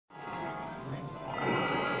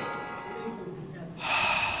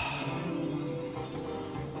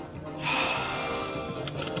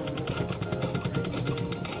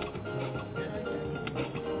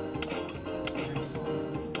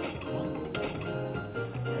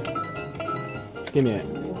Give me it.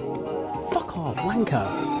 Fuck off, wanker.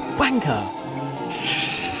 Wanker.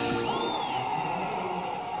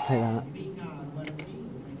 Take that.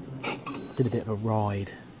 Did a bit of a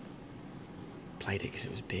ride. Played it because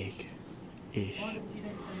it was big-ish.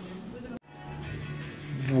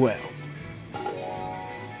 Well.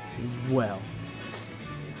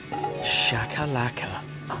 Shakalaka.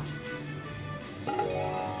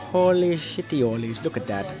 Holy shitty ollies, look at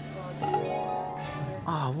that.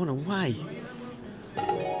 Oh, what a way.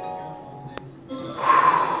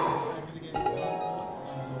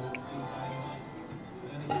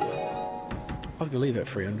 I was going to leave it at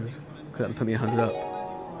 300, because that would put me 100 up.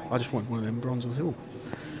 I just want one of them bronzes. Ooh.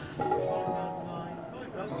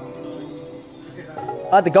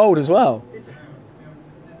 I had the gold as well.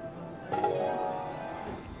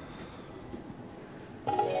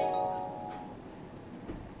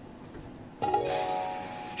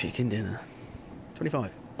 Chicken dinner.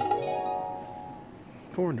 25.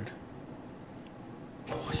 400.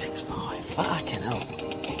 465. Fucking hell.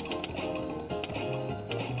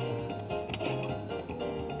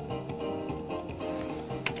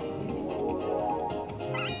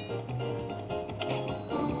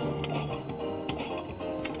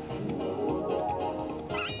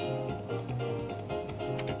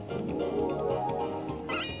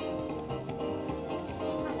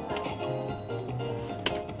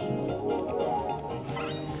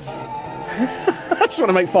 I just want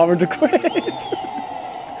to make 500 quid.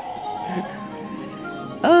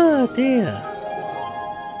 Oh dear.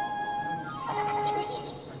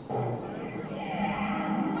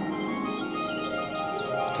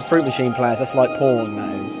 To fruit machine players, that's like porn,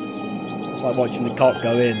 that is. It's like watching the cock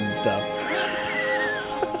go in and stuff.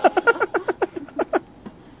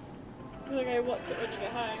 I'm gonna go watch it when you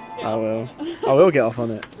get home. I will. I will get off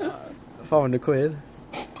on it. 500 quid.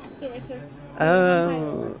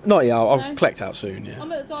 Not yet, I'll No. collect out soon, yeah.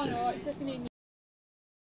 I'm at the diner, alright, so if you need me.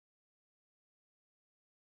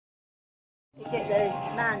 You get the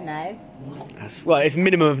man now. Well, it's a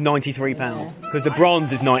minimum of £93, because the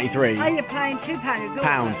bronze is 93. Are you paying £2 a go?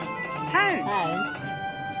 Pound. Pound?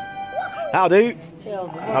 That'll do.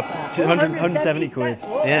 Silver, what's I've that? 170 quid.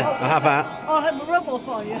 Yeah, I'll have that. I'll have a rubble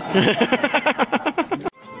for you.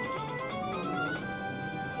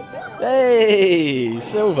 Hey,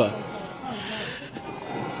 silver.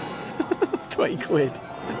 20 quid.